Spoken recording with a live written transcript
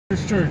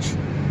Church.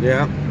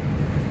 Yeah.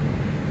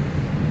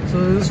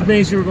 So this is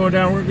basically we're going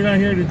down. We're going down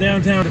here to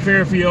downtown to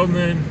Fairfield, and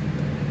then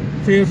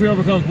Fairfield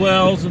becomes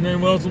Wells, and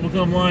then Wells will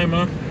become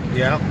Lima.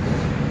 Yeah.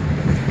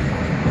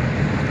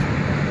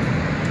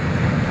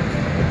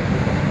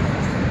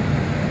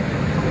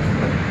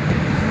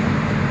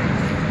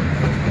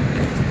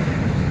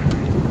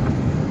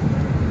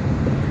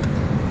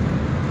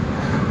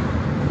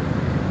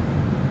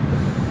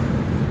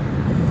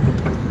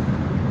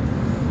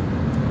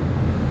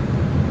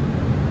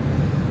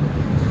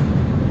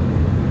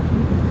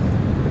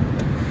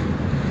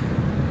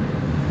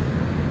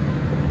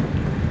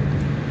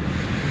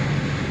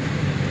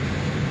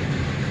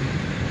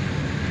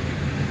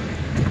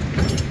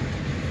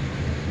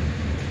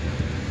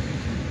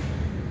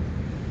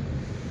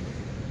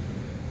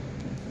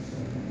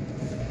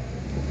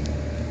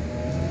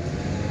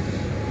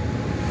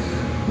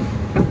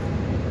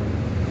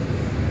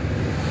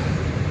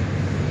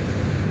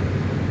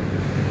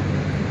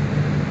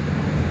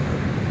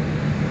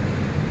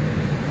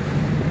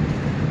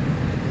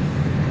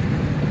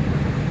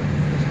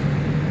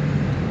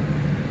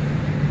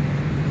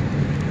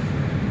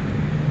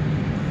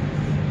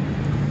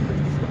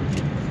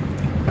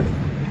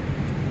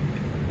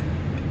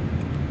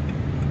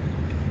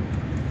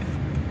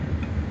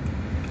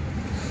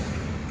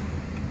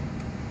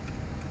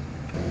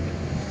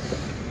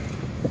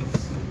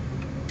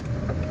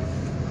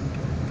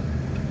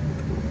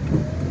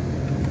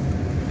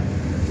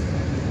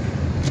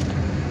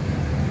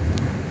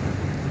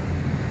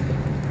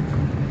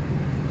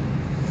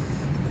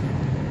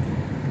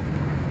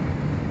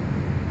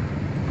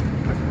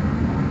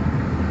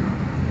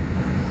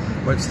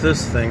 What's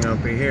this thing up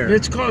here?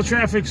 It's called a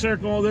traffic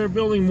circle. They're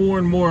building more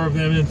and more of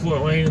them in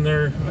Fort Wayne, and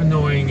they're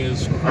annoying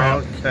as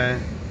crap. Okay.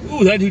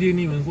 Ooh, that he didn't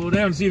even slow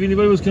down to see if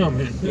anybody was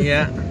coming.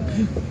 Yeah.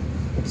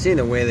 See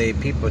the way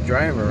people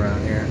drive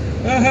around here.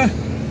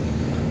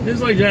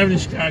 It's like driving in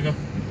Chicago.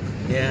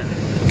 Yeah.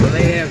 Well,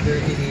 they have their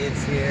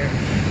idiots here.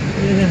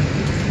 Yeah.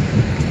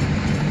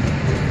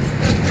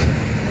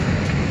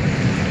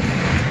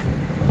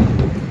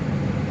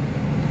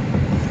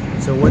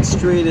 So what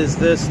street is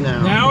this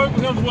now? Now it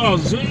becomes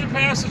Wells. As soon as you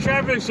pass the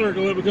traffic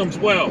circle, it becomes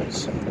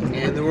Wells.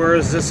 And where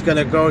is this going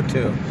to go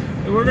to?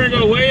 And we're going to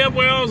go way up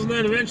Wells, and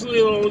then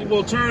eventually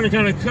we'll turn and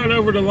kind of cut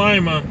over to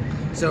Lima.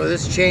 So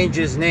this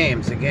changes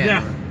names again,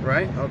 yeah.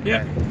 Right? Okay.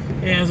 Yeah.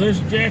 And so there's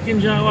Jack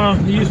and John.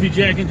 Well, it used to be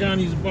Jack and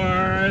Johnny's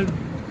bar.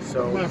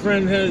 So my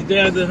friend had his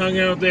dad that hung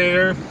out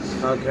there.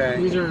 Okay.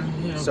 These are,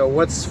 you know. So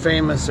what's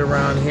famous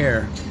around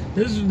here?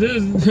 This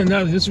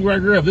is where I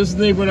grew up. This is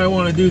the neighborhood I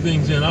want to do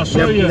things in. I'll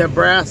show you.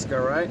 Nebraska,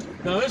 right?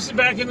 No, this is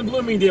back in the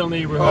Bloomingdale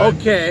neighborhood.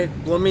 Okay,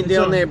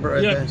 Bloomingdale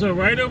neighborhood. Yeah, so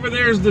right over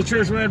there is the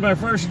church where I had my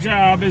first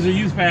job as a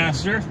youth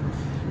pastor.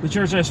 The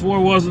church I swore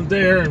wasn't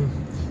there, and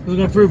was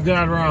going to prove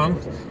God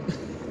wrong.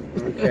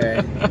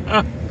 Okay.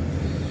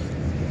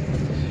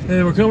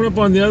 And we're coming up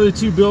on the other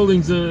two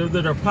buildings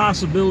that are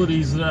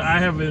possibilities that I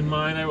have in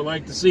mind. I would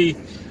like to see.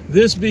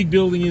 This big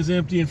building is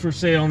empty and for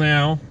sale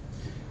now.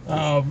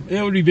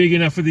 It would be big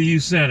enough for the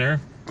youth center.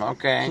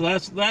 Okay.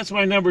 So that's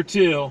my number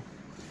 2.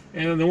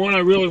 And then the one I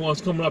really want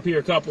is coming up here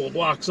a couple of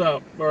blocks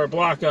up, or a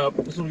block up.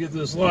 Just want to get to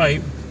this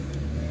light.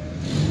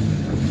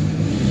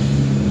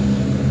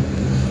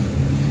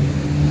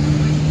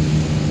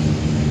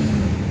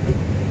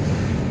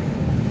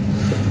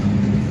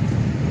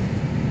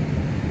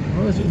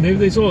 Well, maybe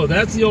they sold it.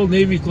 That's the old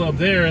Navy Club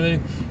there, and they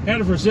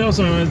had it for sale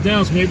sign when it's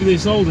down, so maybe they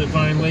sold it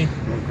finally.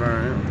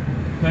 Okay.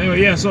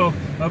 Anyway, yeah, so,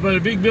 but a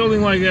big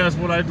building like that's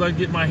what I'd like to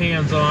get my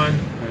hands on.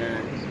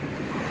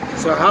 Okay.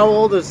 So how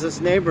old is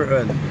this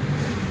neighborhood?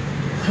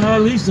 At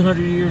least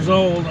 100 years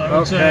old, I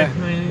would say. I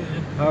mean,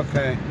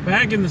 okay.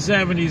 Back in the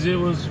 70s, it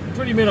was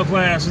pretty middle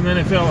class, and then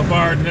it fell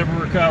apart and never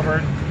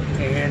recovered.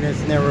 And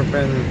it's never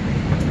been,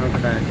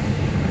 okay.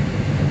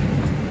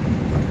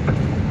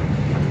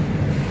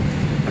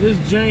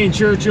 This giant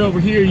church over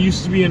here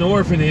used to be an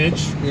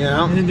orphanage.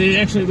 Yeah. And they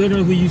actually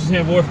literally used to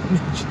have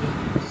orphanages.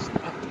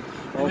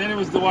 And then it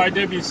was the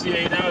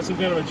YWCA. Now it's some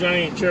kind of a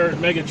giant church,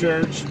 mega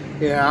church.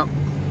 Yeah.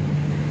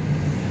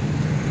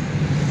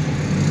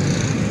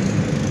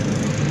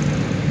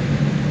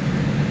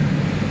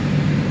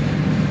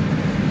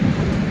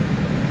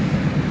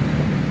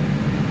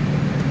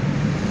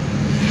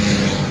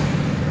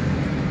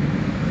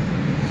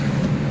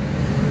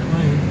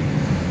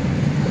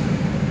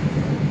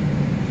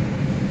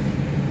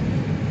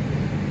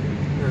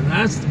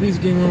 That's the piece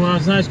of game when I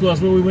was in high school.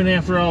 That's where we went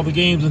after all the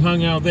games and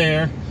hung out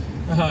there.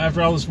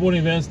 After all the sporting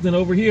events. Then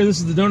over here, this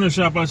is the donut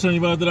shop I was telling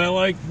you about that I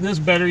like this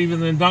better even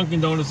than Dunkin'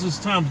 Donuts. This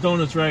is Tom's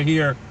Donuts right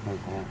here.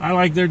 Okay. I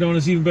like their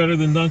donuts even better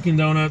than Dunkin'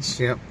 Donuts.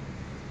 Yep.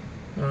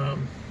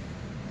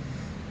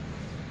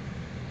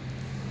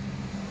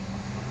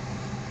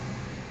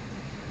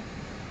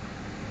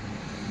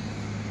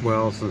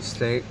 Wells and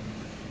State.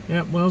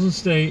 Yep, Wells and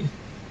State.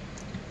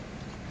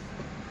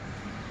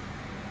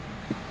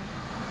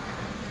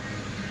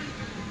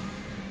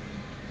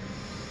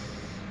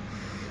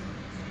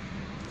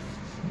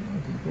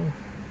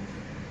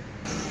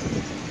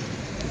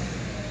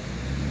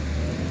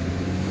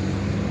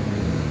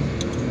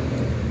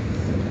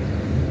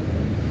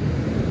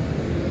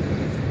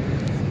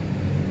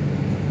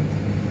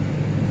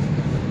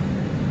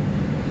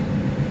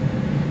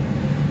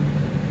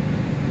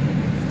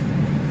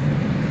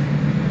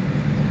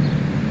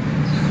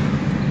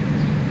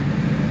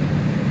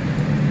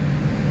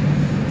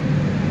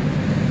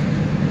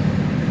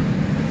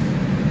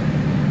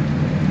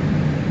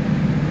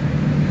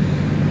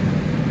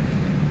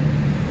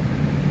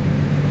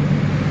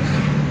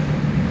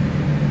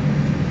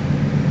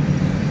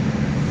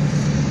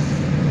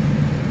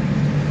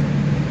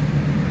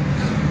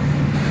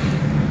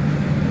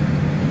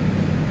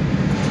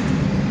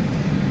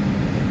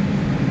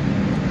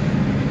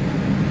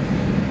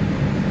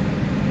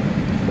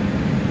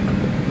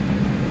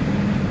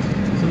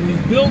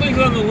 Buildings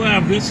on the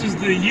left, this is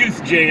the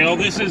youth jail.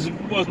 This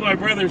was my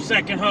brother's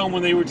second home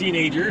when they were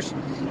teenagers.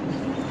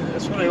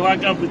 That's where they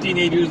lock up the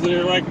teenagers that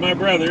are like my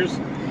brothers.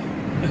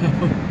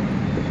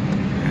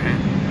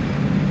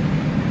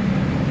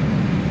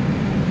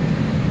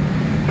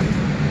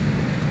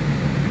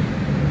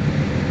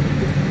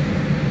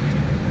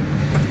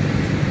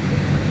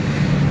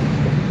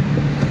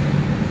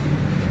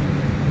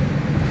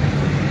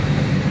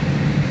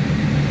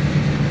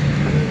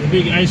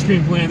 Big ice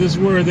cream plant. This is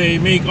where they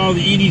make all the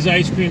Edie's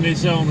ice cream they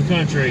sell in the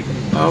country.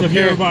 Okay. So if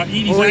you hear about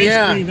Edie's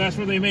ice cream, that's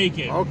where they make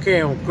it.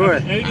 Okay, well,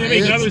 good. I think they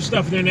make other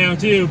stuff there now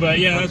too, but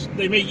yeah,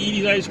 they make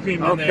Edie's ice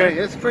cream in there. Okay,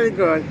 it's pretty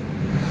good.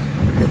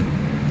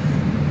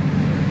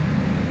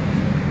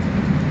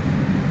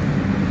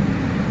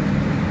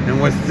 And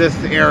what's this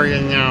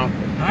area now?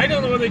 I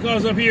don't know what they call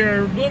us up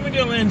here.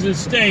 Bloomingdale ends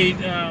Estate.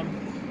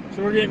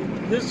 So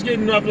this is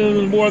getting up a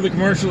little more of the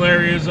commercial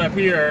areas up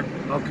here.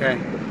 Okay.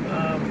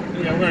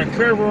 We're going to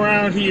curve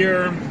around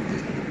here,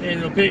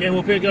 and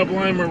we'll pick up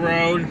Lima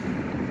Road.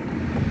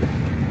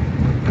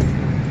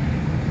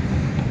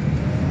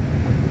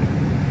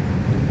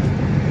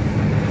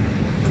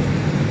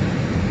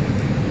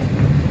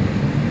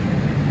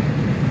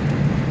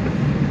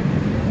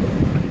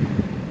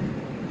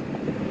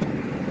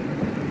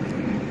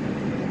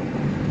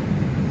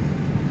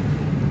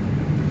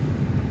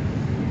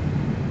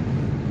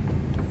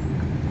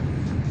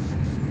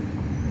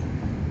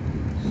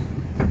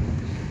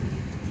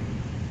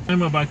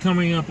 By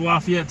coming up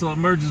Lafayette till it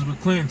merges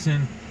with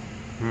Clinton,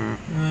 and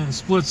then it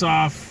splits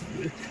off.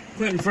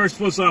 Clinton first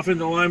splits off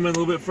into Lima, a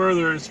little bit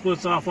further it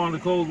splits off onto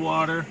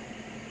Coldwater.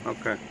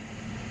 Okay.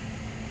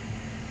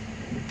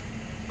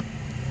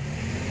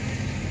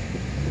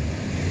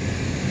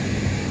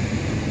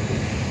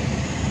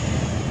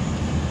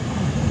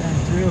 Yeah,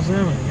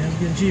 307, yeah, it's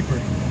getting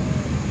cheaper.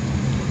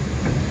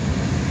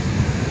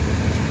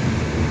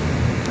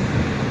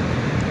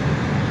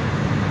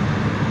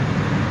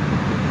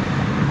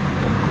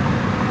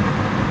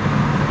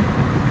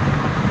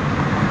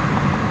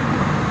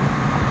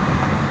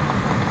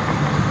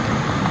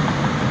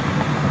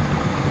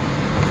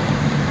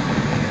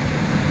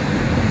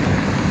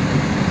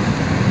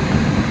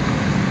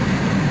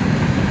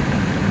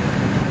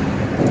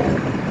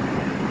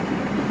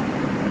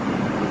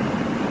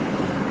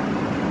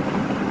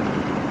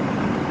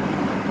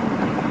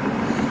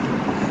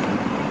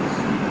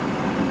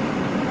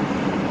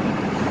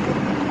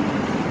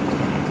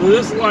 So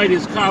this light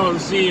is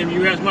Coliseum.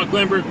 You asked about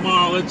Glenbrook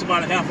Mall. It's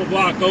about a half a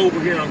block over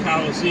here on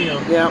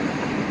Coliseum. Yeah.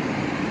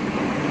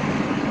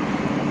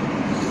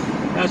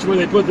 That's where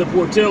they put the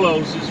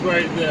Portillos. It's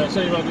right.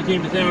 Something about the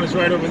came to town. It's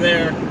right over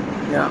there.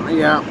 Yeah,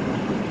 yeah.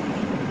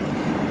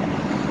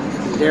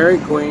 Dairy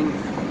Queen.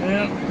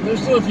 Yeah,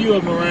 there's still a few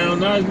of them around.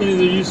 Not as many as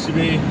there used to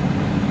be.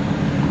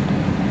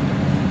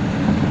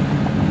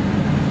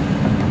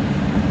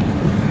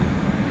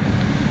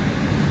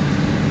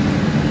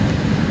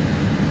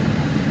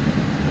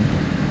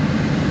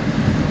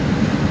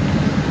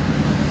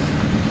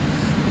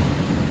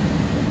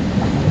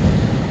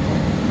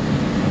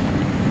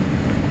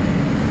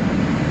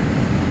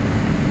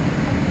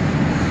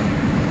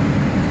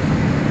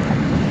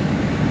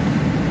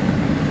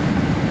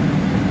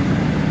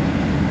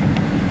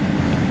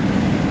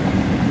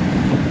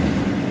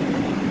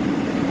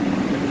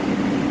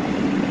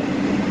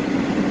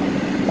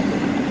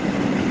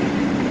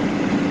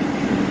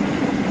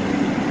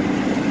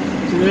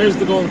 There's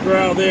the Golden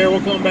Corral there.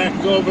 We'll come back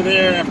and go over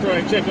there after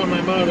I check on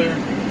my mother.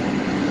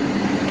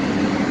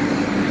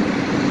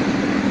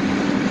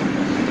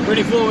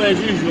 Pretty full as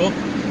usual.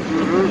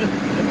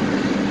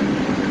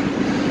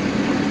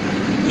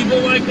 People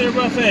like their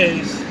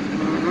buffets.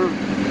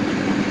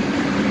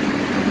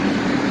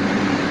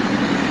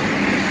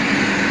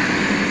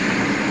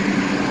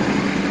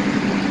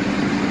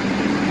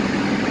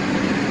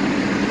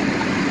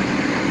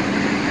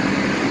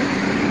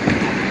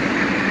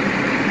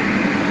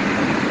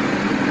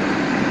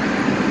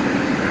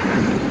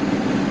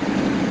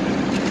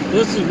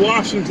 This is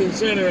Washington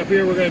Center up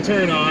here we're going to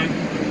turn on.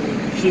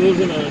 She lives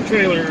in a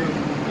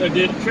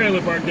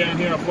trailer park down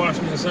here off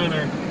Washington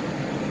Center.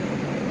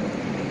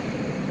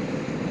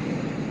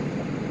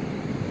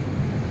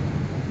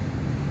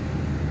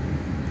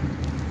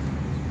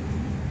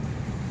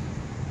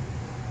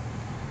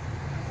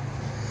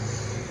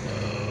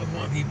 Come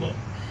on, people.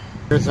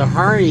 There's a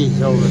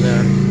Hardee's over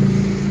there.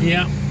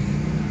 Yeah.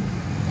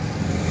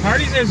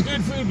 Hardee's has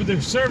good food, but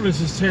their service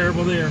is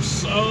terrible. They are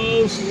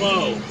so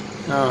slow.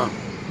 Oh.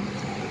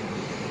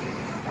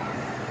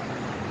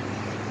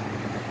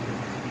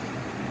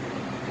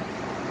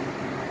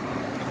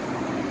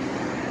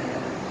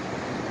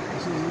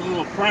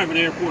 Private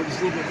airport is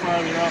a little bit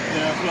farther up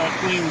there. I feel like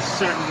planes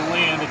starting to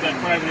land at that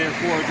private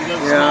airport. It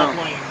does small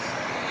planes.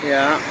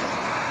 Yeah.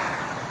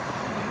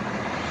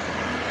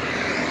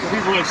 So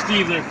people like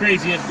Steve, they're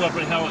crazy and go up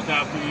in a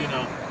helicopter, you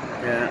know.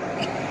 Yeah.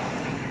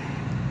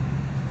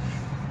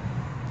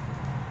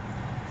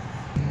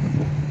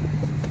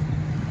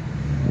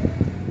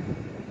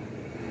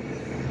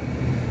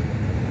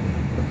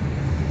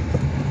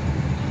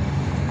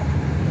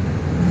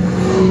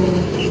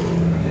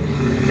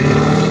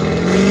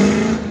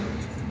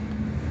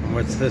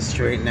 the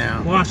street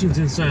now?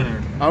 Washington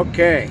Center.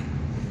 Okay.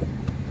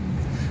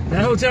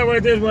 That hotel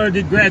right there is where I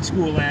did grad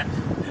school at.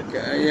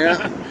 Okay,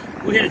 yeah.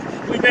 We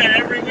met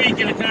every week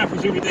in a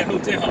conference room at that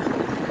hotel.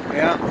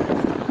 Yeah.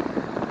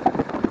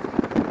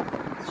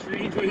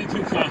 Strange way to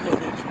do college.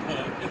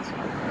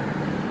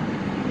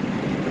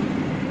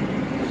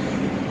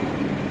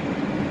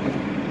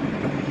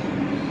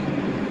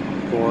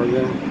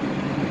 Oregon.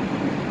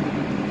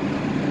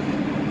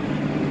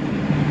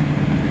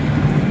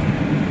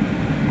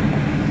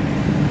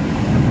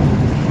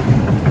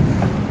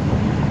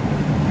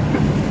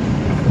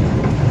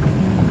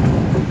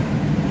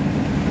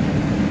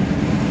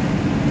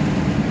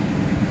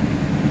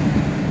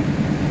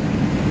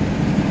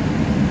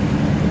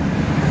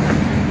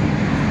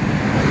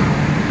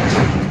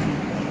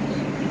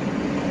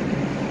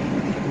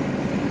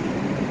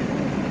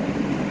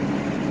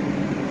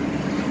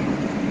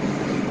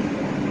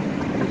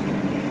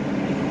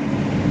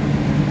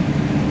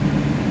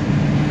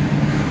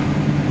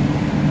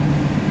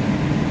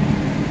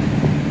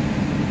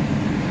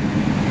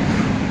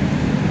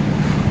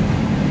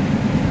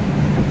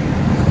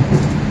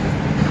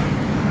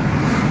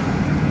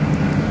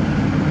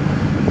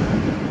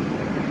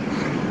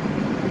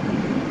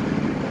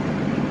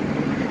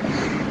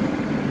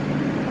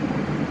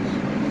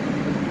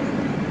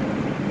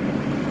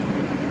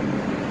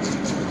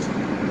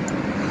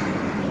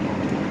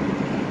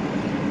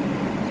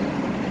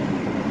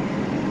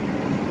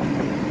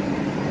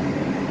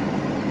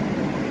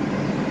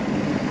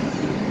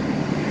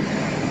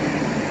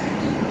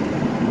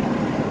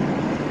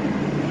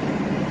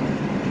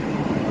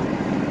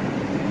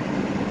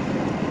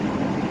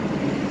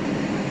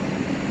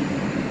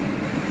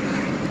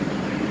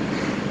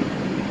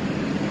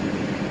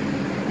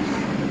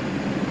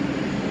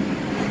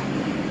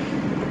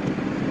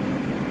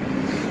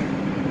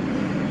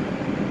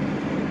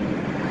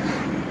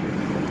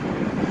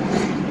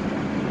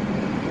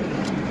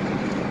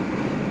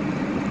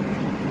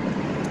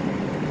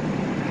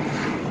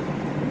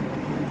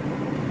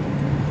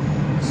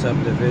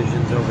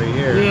 Subdivisions over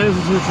here. Yeah, this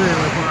is the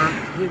trailer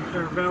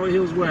park. Valley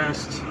Hills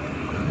West.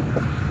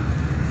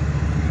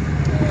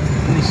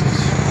 This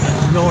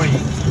is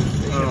annoying.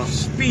 They have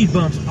speed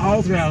bumps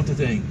all throughout the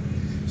thing.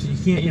 So you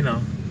can't, you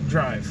know,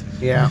 drive.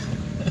 Yeah.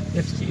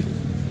 You have to keep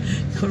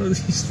going to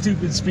these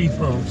stupid speed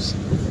bumps.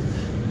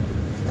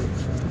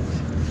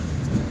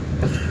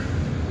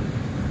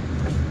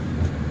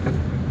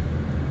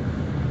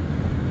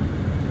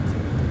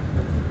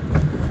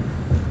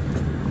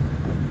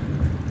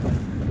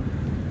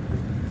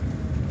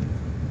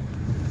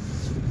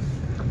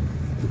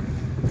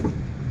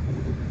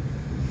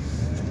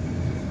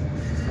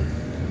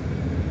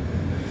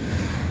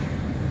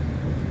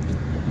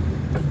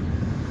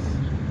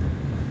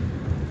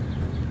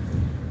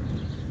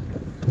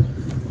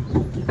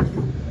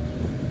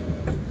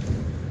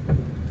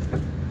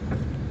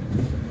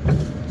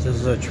 This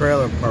is a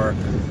trailer park.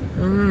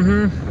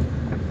 Mm-hmm.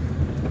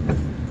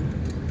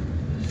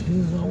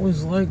 She's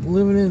always liked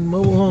living in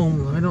mobile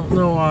homes. I don't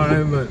know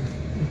why, but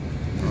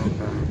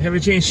every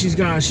chance she's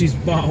got, she's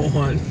bought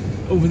one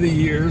over the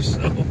years.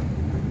 So.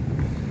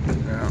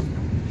 Yeah.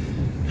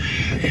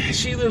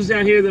 She lives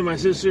down here, then my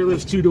sister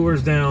lives 2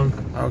 doors down.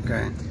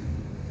 Okay.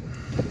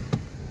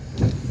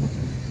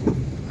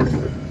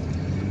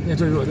 I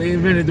tell you what, they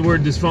invented the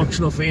word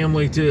dysfunctional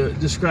family to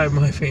describe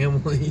my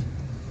family.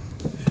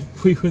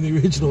 We were the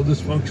original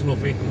dysfunctional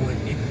family.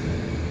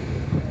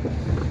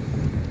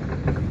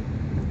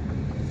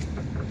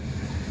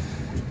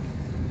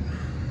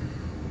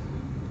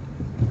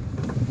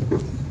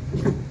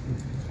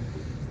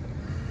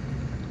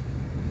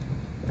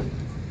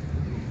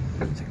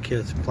 The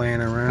kids playing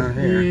around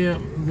here. Yeah,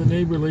 the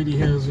neighbor lady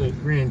has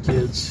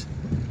grandkids.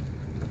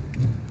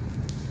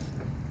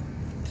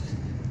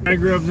 I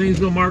grew up in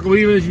Zanesville, Markle.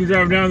 Even as you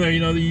drive down there,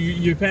 you know,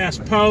 you pass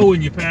Poe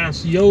and you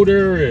pass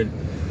Yoder and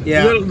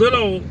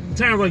little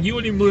towns like you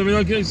wouldn't even believe. I mean,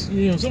 like,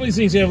 you know, some of these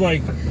things have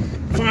like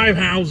 5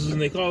 houses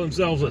and they call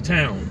themselves a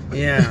town.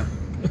 Yeah.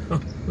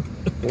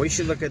 We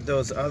should look at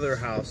those other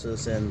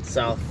houses in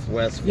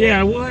Southwest.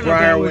 Yeah, we'll have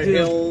Briarwood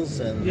Hills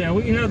and yeah,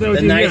 we can have that with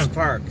the you, nice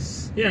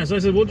parks. Yeah, so I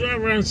said we'll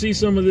drive around and see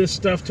some of this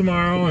stuff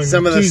tomorrow and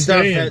some of the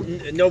Tuesday stuff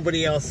that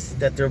nobody else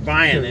that they're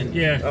buying,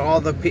 and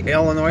all the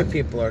Illinois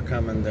people are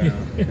coming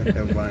down.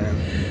 They're buying.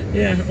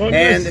 Yeah. Well,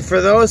 and for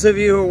those of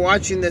you who are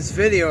watching this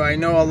video, I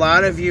know a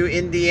lot of you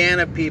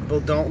Indiana people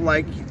don't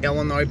like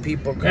Illinois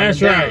people coming down.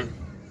 That's right.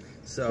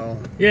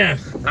 So yeah,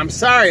 I'm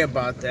sorry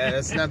about that.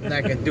 There's nothing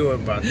I can do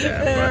about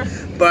that.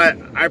 But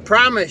I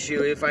promise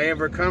you, if I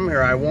ever come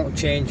here, I won't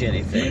change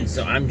anything.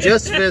 So I'm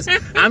just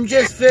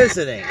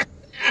visiting.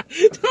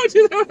 Don't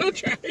do that. Don't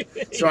try.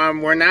 So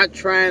we're not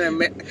trying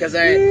to, because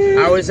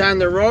I was on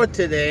the road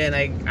today, and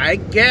I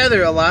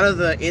gather a lot of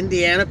the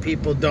Indiana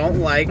people don't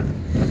like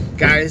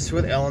guys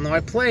with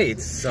Illinois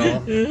plates. So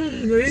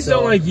they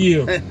don't like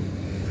you.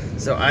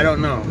 So I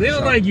don't know. They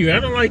don't like you. I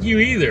don't like you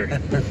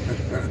either.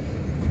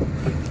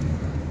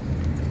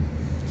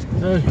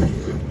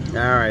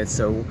 All right.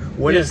 So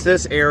what is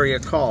this area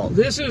called?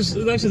 This is,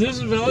 like I said, this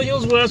is Valley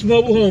Hills West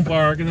Mobile Home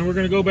Park, and then we're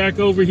going to go back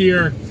over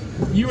here.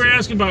 You were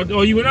asking about,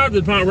 oh, you went out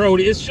to Pont Road.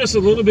 It's just a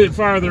little bit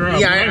farther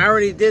up. Yeah, I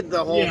already did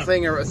the whole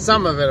thing, or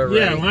some of it already.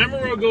 Yeah,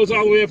 Lima Road goes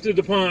all the way up to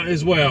DuPont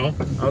as well.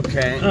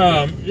 Okay.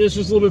 It's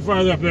just a little bit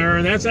farther up there,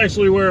 and that's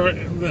actually where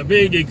the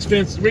big,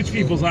 expensive, rich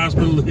people's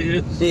hospital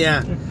is.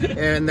 Yeah,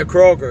 and the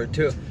Kroger,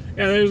 too.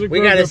 Yeah, there's a Kroger.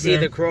 We got to see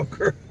the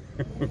Kroger.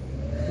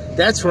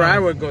 That's where I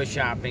would go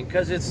shopping,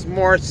 because it's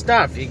more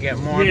stuff. You get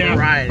more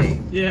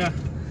variety. Yeah.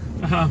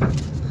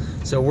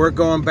 So we're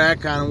going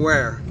back on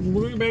where?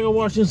 We're going back on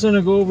Washington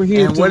Center, go over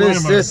here. And what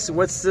is this?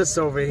 What's this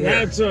over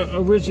here? That's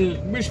a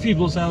rich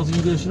people's housing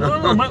edition. I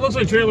don't know, it might look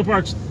like trailer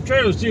parks,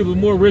 trailers too, but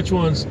more rich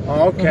ones.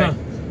 Oh, okay.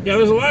 Yeah,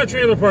 there's a lot of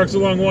trailer parks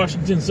along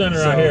Washington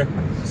Center out here.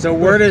 So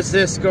where does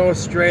this go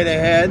straight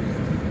ahead?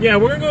 Yeah,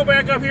 we're going to go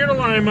back up here to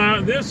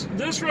Lima. This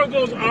road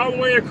goes all the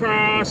way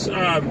across.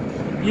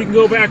 You can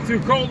go back through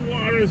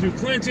Coldwater, through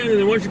Clinton, and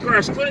then once you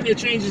cross Clinton, it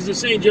changes to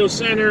St. Joe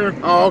Center.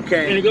 Oh,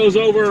 okay. And it goes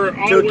over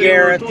all the way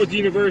over towards the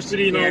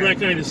university and all that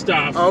kind of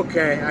stuff.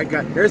 Okay, I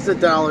got. Here's the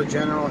Dollar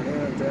General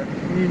here. There.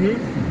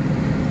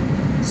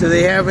 Mm-hmm. So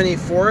they have any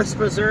forest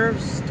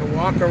preserves to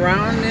walk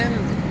around in,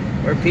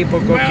 where people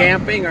go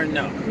camping, or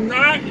no?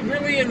 Not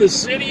really in the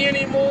city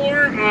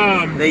anymore.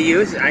 They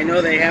use. I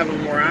know they have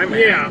them where I'm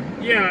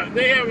at. Yeah,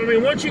 they have. I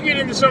mean, once you get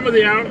into some of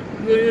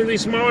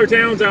these smaller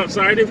towns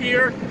outside of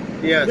here.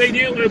 Yes. They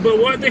do, but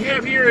what they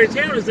have here in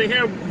town is they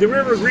have the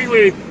River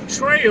Greenway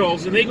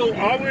trails, and they go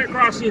all the way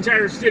across the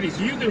entire city.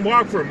 So you can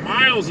walk for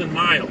miles and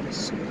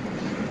miles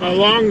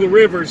along the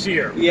rivers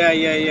here.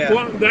 Yeah.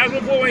 Well, that's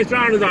what Fort Wayne's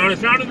founded on.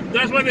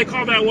 That's why they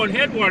call that one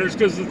headwaters,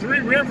 because the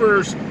three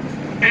rivers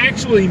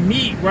actually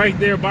meet right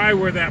there by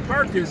where that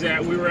park is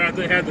at. We were at,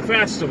 they had the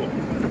festival.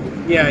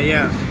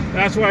 Yeah.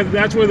 That's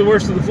where the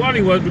worst of the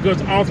flooding was,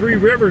 because all three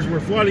rivers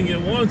were flooding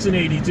at once in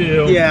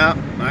 '82. Yeah,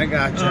 I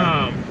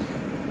gotcha.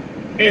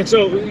 And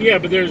so,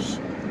 but there's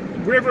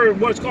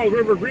what's called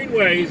River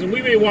Greenways, and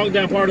we may walk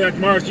down part of that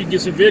tomorrow so you can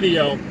get some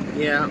video.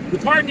 Yeah. The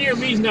part near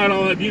me is not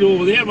all that beautiful,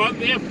 but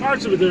they have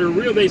parts of it that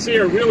are they say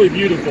are really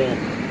beautiful.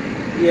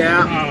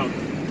 Yeah.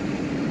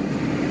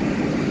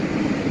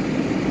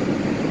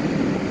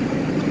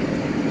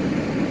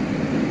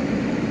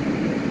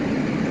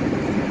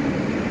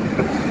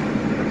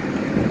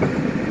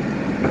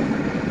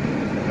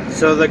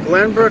 So the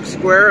Glenbrook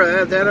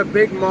Square, is that a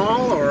big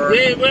mall, or?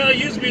 Yeah, well, it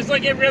used to be. It's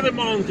like every other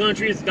mall in the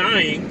country. It's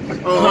dying.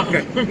 Oh,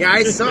 okay. Yeah,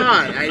 I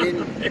saw it. I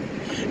didn't.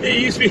 It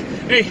used to be.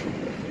 Hey,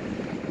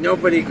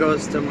 nobody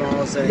goes to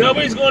malls anymore.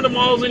 Nobody's going to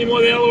malls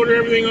anymore. They all order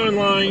everything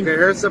online. Okay,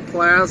 here's the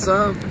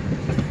plaza.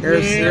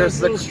 Here's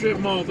the little strip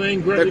mall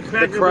thing.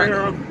 Cracker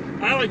Barrel.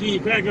 I like to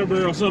eat Cracker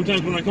Barrel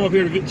sometimes when I come up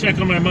here to check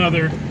on my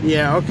mother.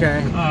 Yeah.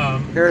 Okay.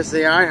 Here's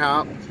the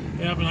IHOP.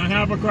 Yep, and I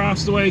hop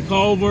across the way,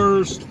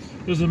 Culver's.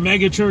 There's a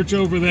mega church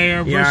over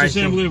there, First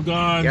Assembly of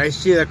God. Yeah, I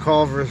see the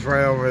Culver's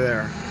right over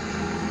there.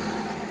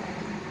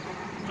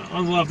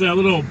 On the left, that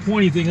little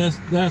pointy thing,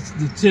 that's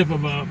the tip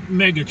of a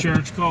mega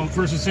church called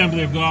First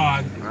Assembly of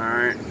God. All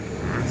right.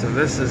 So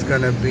this is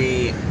going to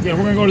be... Yeah,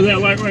 we're going to go to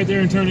that light right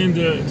there and turn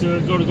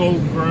to go to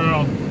Golden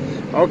Corral.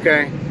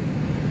 Okay.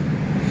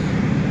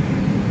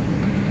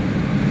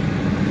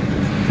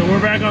 So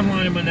we're back on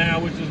Lima now,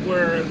 which is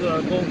where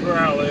the Golden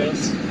Corral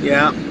is.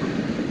 Yeah.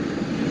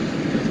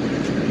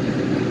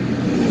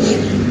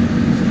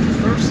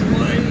 First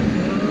light,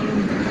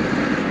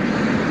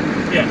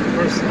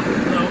 first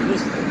light. No,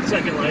 this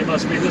second light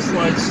must be. This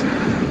light's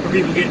for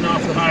people getting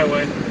off the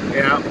highway.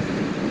 Yeah.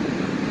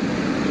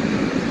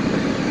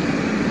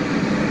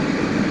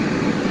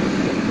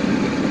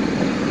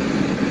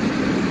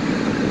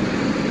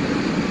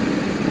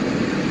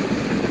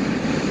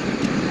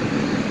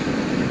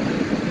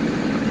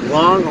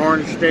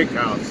 Longhorn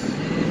Steakhouse.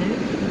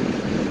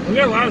 Mm-hmm. We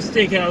got a lot of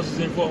steakhouses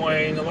in Fort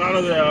Wayne. A lot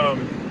of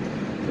the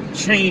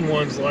chain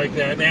ones like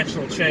that,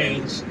 national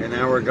chains. And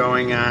now we're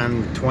going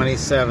on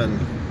 27.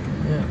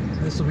 Yeah,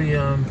 this will be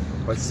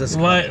what's this?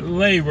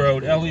 Lay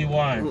Road,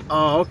 L-E-Y.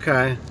 Oh,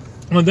 okay.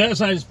 On that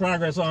side is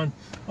Progress. On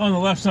the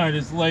left side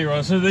is Lay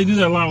Road. So they do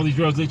that a lot with these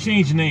roads. They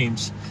change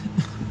names.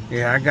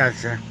 Yeah, I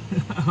gotcha.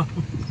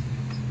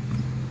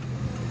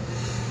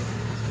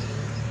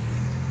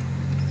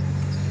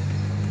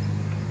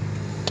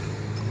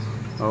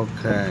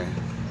 Okay.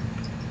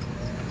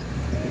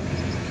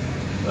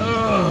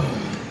 Oh.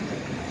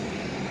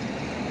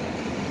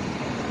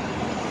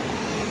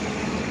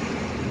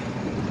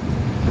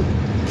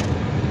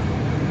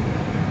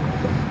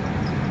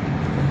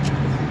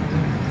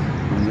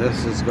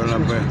 This is going to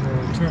be...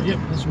 Yep,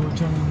 this is where we're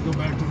turning to go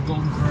back to the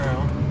Golden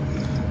Corral.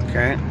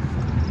 Okay.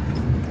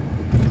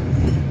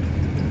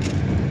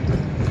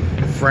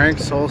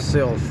 Frank's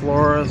Wholesale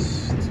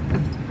Florist.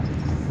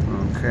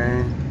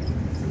 Okay.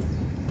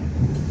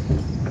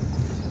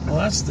 Well,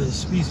 that's the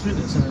Speed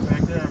Fitness Center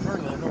back there. I've heard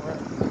of that. I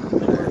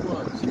know where it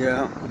was.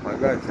 Yeah, I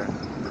gotcha.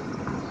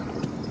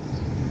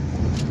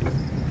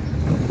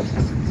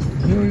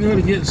 Here we go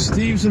to get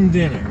Steve some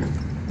dinner.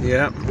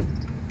 Yep.